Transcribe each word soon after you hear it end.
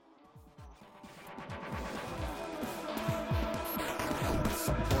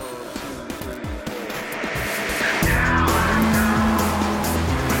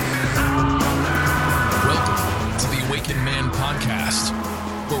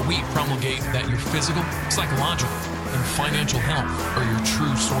where we promulgate that your physical, psychological, and financial health are your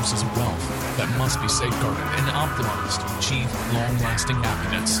true sources of wealth that must be safeguarded and optimized to achieve long-lasting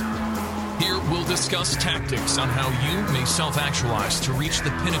happiness. Here we'll discuss tactics on how you may self-actualize to reach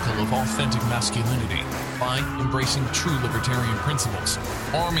the pinnacle of authentic masculinity by embracing true libertarian principles,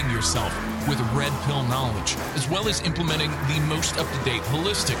 arming yourself with red pill knowledge, as well as implementing the most up-to-date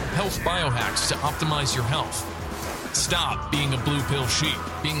holistic health biohacks to optimize your health. Stop being a blue pill sheep,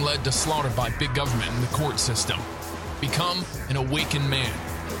 being led to slaughter by big government and the court system. Become an awakened man.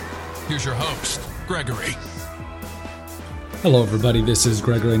 Here's your host, Gregory. Hello everybody, this is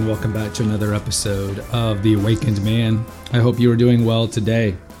Gregory and welcome back to another episode of The Awakened Man. I hope you are doing well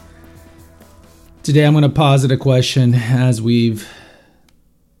today. Today I'm going to posit a question as we've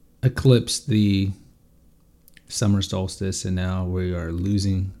eclipsed the summer solstice and now we are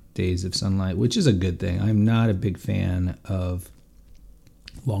losing days of sunlight, which is a good thing. I'm not a big fan of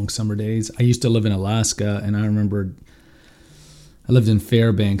long summer days. I used to live in Alaska and I remember I lived in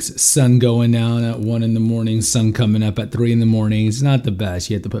Fairbanks, sun going down at 1 in the morning, sun coming up at 3 in the morning. It's not the best.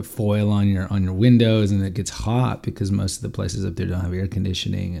 You have to put foil on your windows and it gets hot because most of the places up there don't have air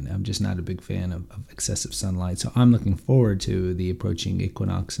conditioning, and I'm just not a big fan of excessive sunlight. So I'm looking forward to the approaching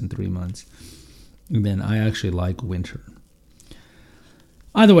equinox in 3 months. And then I actually like winter.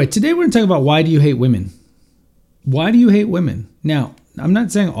 Either way, today we're going to talk about why do you hate women? Why do you hate women? Now, I'm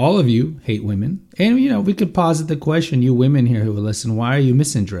not saying all of you hate women. And, we could posit the question, you women here who will listen, why are you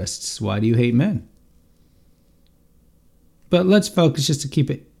misandrists? Why do you hate men? But let's focus just to keep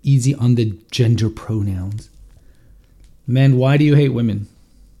it easy on the gender pronouns. Men, why do you hate women?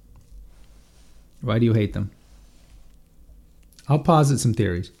 Why do you hate them? I'll posit some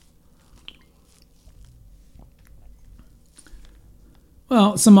theories.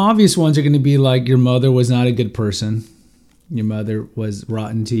 Well, some obvious ones are going to be like your mother was not a good person. Your mother was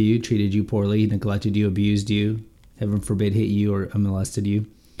rotten to you, treated you poorly, neglected you, abused you, heaven forbid hit you or molested you.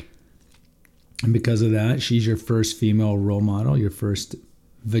 And because of that, she's your first female role model, your first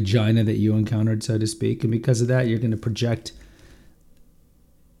vagina that you encountered, so to speak. And because of that, you're going to project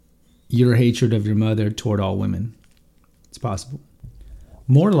your hatred of your mother toward all women. It's possible.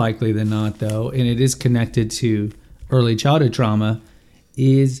 More likely than not, though, and it is connected to early childhood trauma,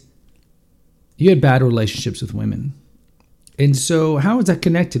 is you had bad relationships with women. And so how is that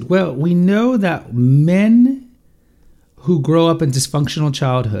connected? Well, we know that men who grow up in dysfunctional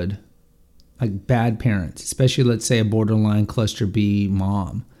childhood, like bad parents, especially let's say a borderline cluster B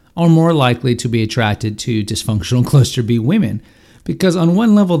mom, are more likely to be attracted to dysfunctional cluster B women. Because on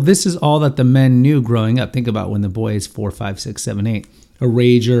one level, this is all that the men knew growing up. Think about when the boy is 4, 5, 6, 7, 8. A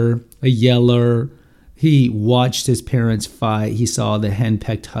rager, a yeller. He watched his parents fight. He saw the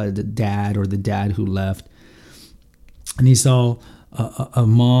henpecked dad or the dad who left. And he saw a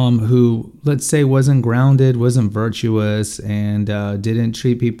mom who, let's say, wasn't grounded, wasn't virtuous, and didn't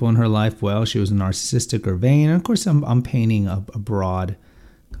treat people in her life well. She was narcissistic or vain. And of course, I'm painting a broad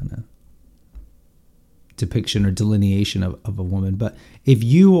kind of depiction or delineation of a woman. But if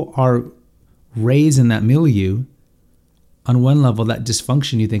you are raised in that milieu, on one level, that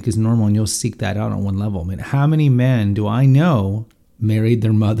dysfunction you think is normal, and you'll seek that out on one level. I mean, how many men do I know married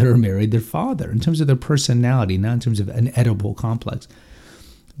their mother or married their father in terms of their personality, not in terms of an edible complex?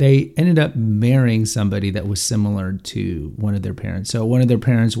 They ended up marrying somebody that was similar to one of their parents. So one of their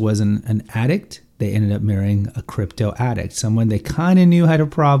parents was an addict. They ended up marrying a crypto addict, someone they kind of knew had a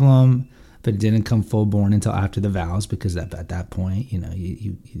problem, but it didn't come full born until after the vows, because at that point,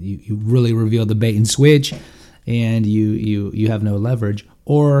 you really reveal the bait and switch, and you have no leverage.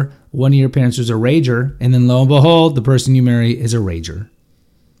 Or one of your parents was a rager, and then lo and behold, the person you marry is a rager.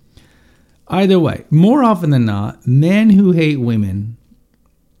 Either way, more often than not, men who hate women,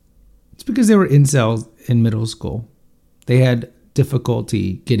 it's because they were incels in middle school. They had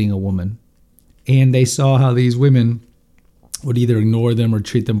difficulty getting a woman, and they saw how these women would either ignore them or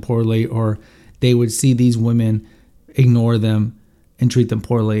treat them poorly, or they would see these women ignore them and treat them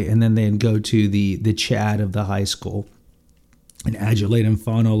poorly, and then they'd go to the Chad of the high school and adulate and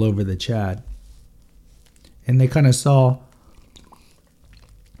fawn all over the Chad. And they kind of saw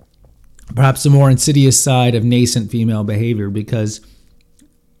perhaps a more insidious side of nascent female behavior, because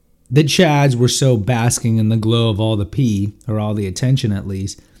the Chads were so basking in the glow of all the pee, or all the attention at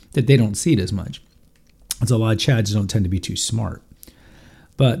least, that they don't see it as much. And so a lot of Chads don't tend to be too smart.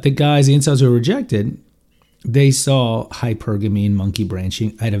 But the guys, the incels who were rejected, they saw hypergamy and monkey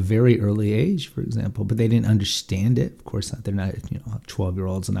branching at a very early age, for example, but they didn't understand it. Of course, they're not,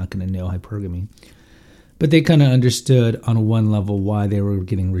 12-year-olds are not going to know hypergamy. But they kind of understood on one level why they were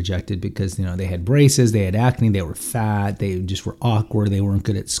getting rejected because, they had braces, they had acne, they were fat, they just were awkward, they weren't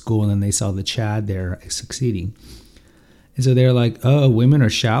good at school, and then they saw the Chad there succeeding. And so they're like, oh, women are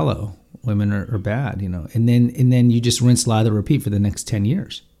shallow, women are bad, And then you just rinse, lather, repeat for the next 10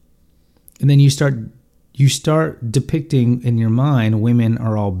 years. And then you start depicting in your mind women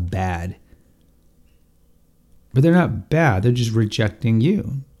are all bad. But they're not bad, they're just rejecting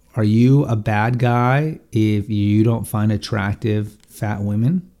you. Are you a bad guy if you don't find attractive fat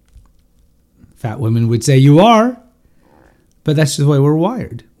women? Fat women would say you are, but that's just the way we're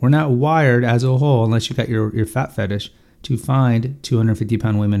wired. We're not wired as a whole, unless you got your fat fetish, to find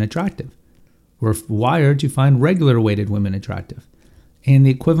 250-pound women attractive. We're wired to find regular weighted women attractive. And the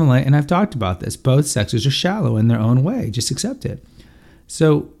equivalent, and I've talked about this, both sexes are shallow in their own way. Just accept it.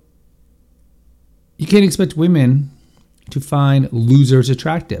 So you can't expect women to find losers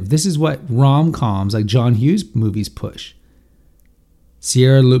attractive. This is what rom-coms like John Hughes movies push.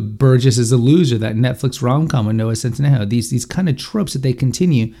 Sierra Burgess is a loser, that Netflix rom-com with Noah Centineo. These kind of tropes that they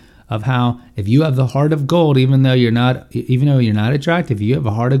continue of how if you have the heart of gold, even though you're not attractive, you have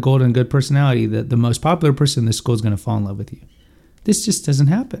a heart of gold and good personality, that the most popular person in the school is going to fall in love with you. This just doesn't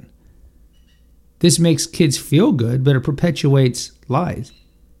happen. This makes kids feel good, but it perpetuates lies.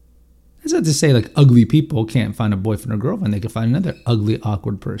 That's not to say like ugly people can't find a boyfriend or girlfriend. They can find another ugly,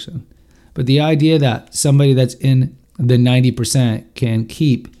 awkward person. But the idea that somebody that's in the 90% can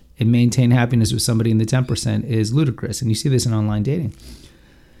keep and maintain happiness with somebody in the 10% is ludicrous. And you see this in online dating.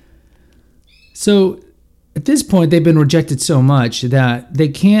 So at this point, they've been rejected so much that they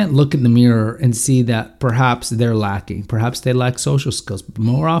can't look in the mirror and see that perhaps they're lacking. Perhaps they lack social skills. But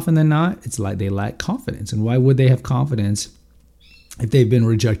more often than not, it's like they lack confidence. And why would they have confidence if they've been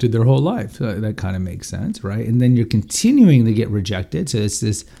rejected their whole life? So that kind of makes sense, right? And then you're continuing to get rejected. So it's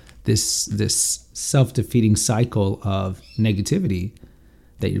this self-defeating cycle of negativity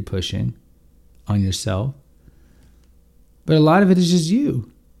that you're pushing on yourself. But a lot of it is just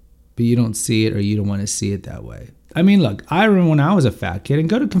you. But you don't see it, or you don't want to see it that way. I mean, look, I remember when I was a fat kid, and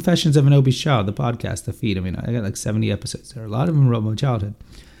go to Confessions of an Obese Child, the podcast, the feed. I mean, I got like 70 episodes there. A lot of them were about my childhood.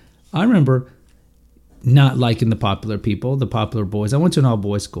 I remember not liking the popular people, the popular boys. I went to an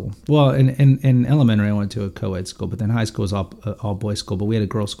all-boys school. Well, in elementary, I went to a co-ed school, but then high school was all-boys school, but we had a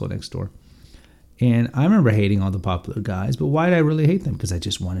girls' school next door. And I remember hating all the popular guys, but why did I really hate them? Because I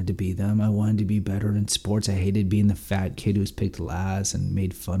just wanted to be them. I wanted to be better in sports. I hated being the fat kid who was picked last and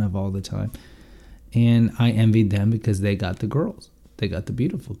made fun of all the time. And I envied them because they got the girls. They got the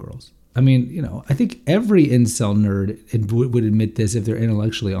beautiful girls. I mean, I think every incel nerd would admit this if they're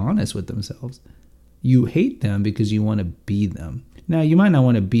intellectually honest with themselves. You hate them because you want to be them. Now, you might not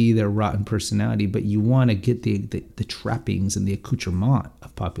want to be their rotten personality, but you want to get the trappings and the accoutrement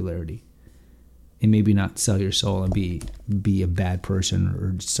of popularity. And maybe not sell your soul and be a bad person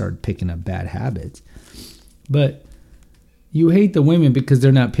or start picking up bad habits. But you hate the women because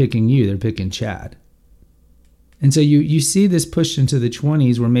they're not picking you, they're picking Chad. And so you see this push into the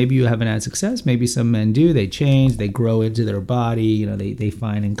 20s where maybe you haven't had success. Maybe some men do. They change. They grow into their body. They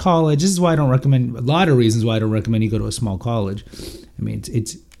find in college. This is why I don't recommend, a lot of reasons why I don't recommend you go to a small college. I mean,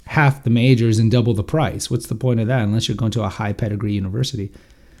 it's half the majors and double the price. What's the point of that unless you're going to a high pedigree university?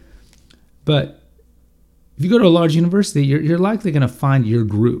 But if you go to a large university, you're likely going to find your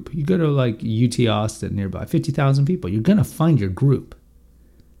group. You go to like UT Austin nearby, 50,000 people. You're going to find your group.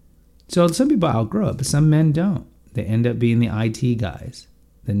 So some people outgrow it, but some men don't. They end up being the IT guys,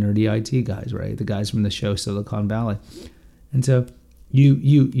 the nerdy IT guys, right? The guys from the show Silicon Valley. And so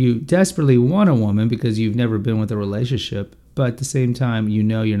you desperately want a woman because you've never been with a relationship, but at the same time,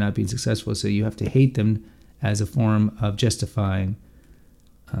 you're not being successful. So you have to hate them as a form of justifying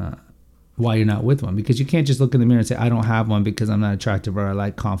why you're not with one, because you can't just look in the mirror and say, I don't have one because I'm not attractive or I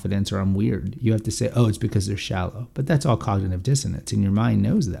lack confidence or I'm weird. You have to say, oh, it's because they're shallow. But that's all cognitive dissonance, and your mind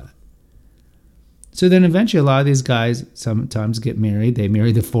knows that. So then eventually a lot of these guys sometimes get married. They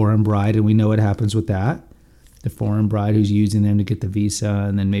marry the foreign bride, and we know what happens with that. The foreign bride who's using them to get the visa,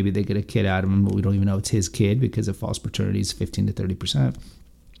 and then maybe they get a kid out of him, but we don't even know it's his kid because of false paternity is 15 to 30%.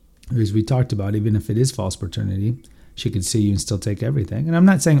 As we talked about, even if it is false paternity, she could see you and still take everything. And I'm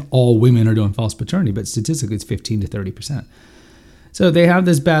not saying all women are doing false paternity, but statistically it's 15 to 30%. So they have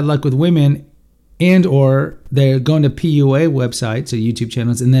this bad luck with women, and or they're going to PUA websites or YouTube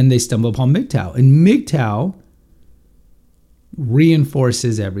channels, and then they stumble upon MGTOW. And MGTOW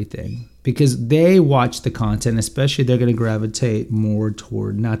reinforces everything because they watch the content, especially they're going to gravitate more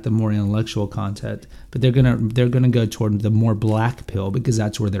toward not the more intellectual content, but they're going to go toward the more black pill because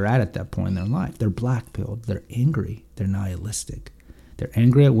that's where they're at that point in their life. They're black pilled. They're angry. They're nihilistic. They're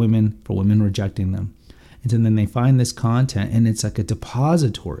angry at women for women rejecting them. And then they find this content, and it's like a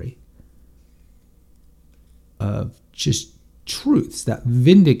depository of just truths that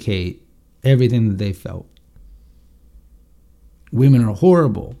vindicate everything that they felt. Women are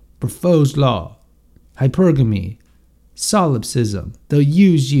horrible. Proposed law. Hypergamy. Solipsism. They'll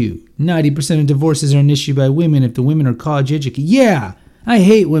use you. 90% of divorces are initiated by women if the women are college educated. Yeah, I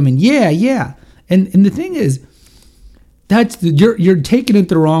hate women. Yeah. And the thing is, you're taking it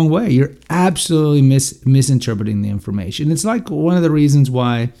the wrong way. You're absolutely misinterpreting the information. It's like one of the reasons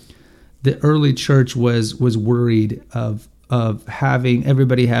why the early church was worried of having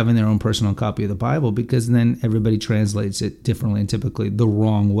everybody having their own personal copy of the Bible, because then everybody translates it differently and typically the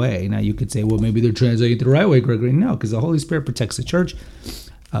wrong way. Now you could say, well, maybe they're translating it the right way, Gregory. No, because the Holy Spirit protects the church,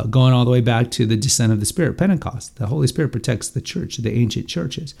 going all the way back to the descent of the Spirit, Pentecost. The Holy Spirit protects the church, the ancient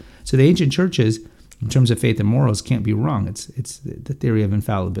churches. So the ancient churches, in terms of faith and morals, can't be wrong. It's the theory of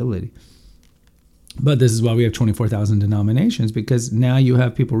infallibility. But this is why we have 24,000 denominations, because now you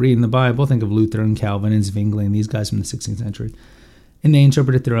have people reading the Bible. Think of Luther and Calvin and Zwingli and these guys from the 16th century. And they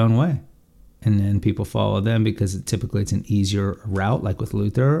interpret it their own way. And then people follow them because typically it's an easier route, like with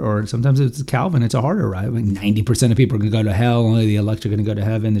Luther. Or sometimes it's Calvin, it's a harder route. Like 90% of people are going to go to hell. Only the elect are going to go to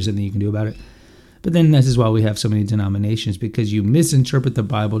heaven. There's nothing you can do about it. But then this is why we have so many denominations, because you misinterpret the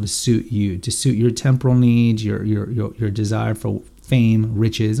Bible to suit you, to suit your temporal needs, your desire for fame,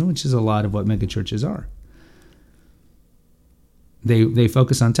 riches, which is a lot of what megachurches are. They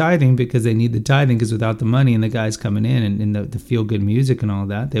focus on tithing because they need the tithing, because without the money and the guys coming in and the feel-good music and all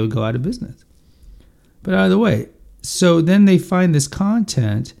that, they would go out of business. But either way, so then they find this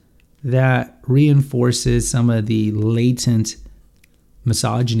content that reinforces some of the latent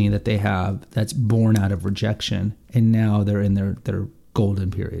misogyny that they have that's born out of rejection, and now they're in their golden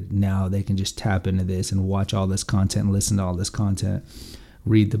period. Now they can just tap into this and watch all this content, listen to all this content,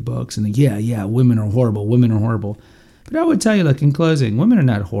 read the books, and women are horrible. But I would tell you, look, in closing, women are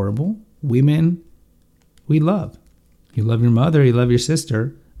not horrible. Women, we love. You love your mother, you love your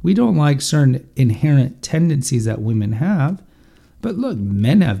sister. We don't like certain inherent tendencies that women have. But look,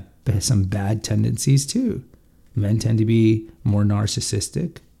 men have some bad tendencies too. Men tend to be more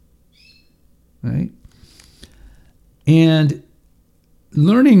narcissistic, right? And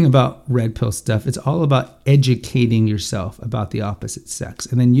learning about red pill stuff, it's all about educating yourself about the opposite sex.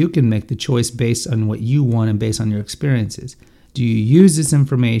 And then you can make the choice based on what you want and based on your experiences. Do you use this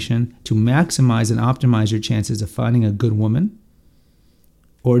information to maximize and optimize your chances of finding a good woman?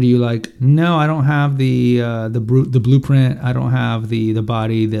 Or do you no, I don't have the blueprint, I don't have the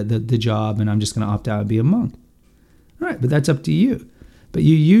body, the job, and I'm just going to opt out and be a monk? All right, but that's up to you. But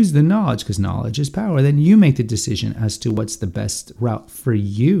you use the knowledge, because knowledge is power. Then you make the decision as to what's the best route for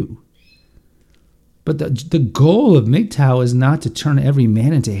you. But the goal of MGTOW is not to turn every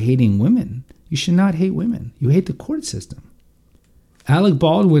man into hating women. You should not hate women. You hate the court system. Alec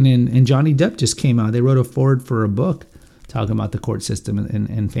Baldwin and Johnny Depp just came out. They wrote a foreword for a book talking about the court system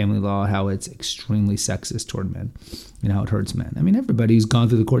and family law, how it's extremely sexist toward men and how it hurts men. I mean, everybody who's gone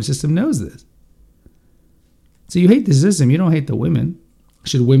through the court system knows this. So you hate the system. You don't hate the women.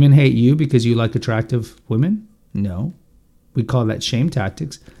 Should women hate you because you like attractive women? No. We call that shame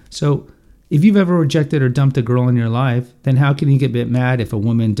tactics. So if you've ever rejected or dumped a girl in your life, then how can you get a bit mad if a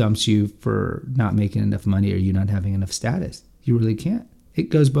woman dumps you for not making enough money or you not having enough status? You really can't. It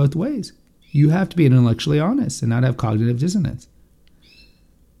goes both ways. You have to be intellectually honest and not have cognitive dissonance.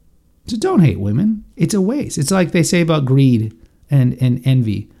 So don't hate women. It's a waste. It's like they say about greed and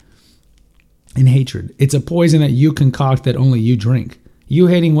envy and hatred. It's a poison that you concoct that only you drink. You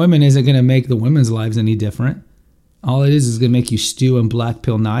hating women isn't going to make the women's lives any different. All it is going to make you stew in black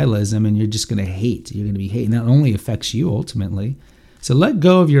pill nihilism, and you're just going to hate. You're going to be hating. That only affects you ultimately. So let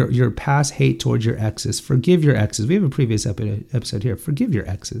go of your past hate towards your exes. Forgive your exes. We have a previous episode here. Forgive your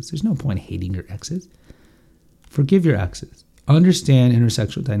exes. There's no point hating your exes. Forgive your exes. Understand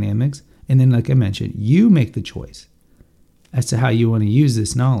intersexual dynamics. And then, like I mentioned, you make the choice as to how you want to use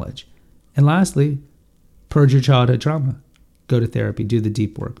this knowledge. And lastly, purge your childhood trauma. Go to therapy. Do the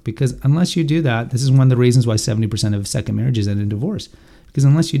deep work. Because unless you do that, this is one of the reasons why 70% of second marriages end in divorce. Because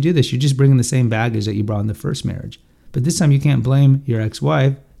unless you do this, you're just bringing the same baggage that you brought in the first marriage. But this time you can't blame your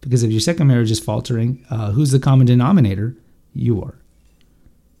ex-wife, because if your second marriage is faltering, who's the common denominator? You are.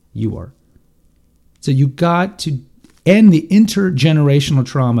 You are. So you got to end the intergenerational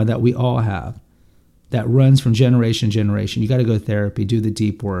trauma that we all have that runs from generation to generation. You got to go to therapy, do the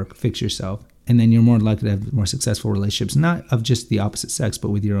deep work, fix yourself. And then you're more likely to have more successful relationships, not of just the opposite sex, but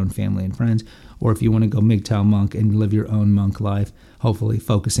with your own family and friends. Or if you want to go MGTOW monk and live your own monk life, hopefully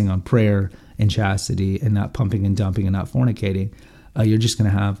focusing on prayer and chastity and not pumping and dumping and not fornicating, you're just going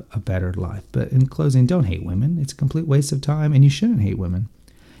to have a better life. But in closing, don't hate women. It's a complete waste of time, and you shouldn't hate women.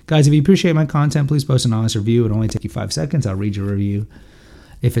 Guys, if you appreciate my content, please post an honest review. It'll only take you 5 seconds. I'll read your review.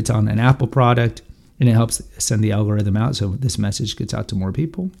 If it's on an Apple product, and it helps send the algorithm out so this message gets out to more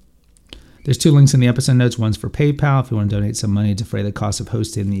people. There's 2 links in the episode notes. One's for PayPal if you want to donate some money to defray the cost of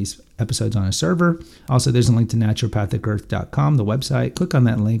hosting these episodes on a server. Also, there's a link to naturopathicearth.com, the website. Click on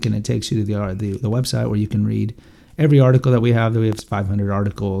that link and it takes you to the website where you can read every article that we have. We have 500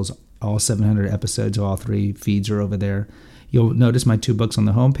 articles, all 700 episodes, all 3 feeds are over there. You'll notice my 2 books on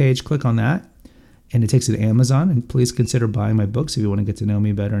the homepage. Click on that and it takes you to Amazon. And please consider buying my books if you want to get to know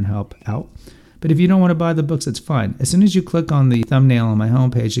me better and help out. But if you don't want to buy the books, it's fine. As soon as you click on the thumbnail on my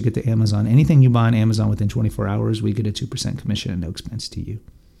homepage to get to Amazon, anything you buy on Amazon within 24 hours, we get a 2% commission and no expense to you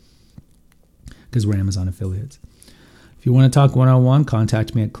because we're Amazon affiliates. If you want to talk one-on-one,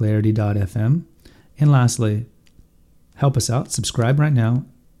 contact me at clarity.fm. And lastly, help us out. Subscribe right now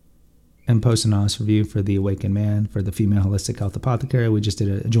and post an honest review for The Awakened Man, for the Female Holistic Health Apothecary. We just did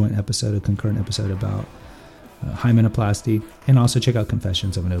a joint episode, a concurrent episode about hymenoplasty, and also check out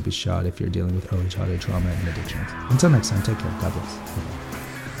Confessions of an Obese Shot if you're dealing with early childhood trauma and addictions. Until next time, take care. God bless. Bye-bye.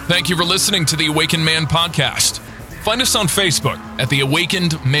 Thank you for listening to the Awakened Man Podcast. Find us on Facebook at the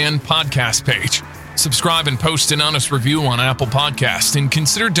Awakened Man Podcast page. Subscribe and post an honest review on Apple Podcasts, and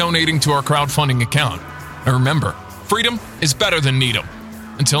consider donating to our crowdfunding account. And remember, freedom is better than need'em.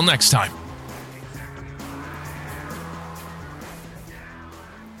 Until next time.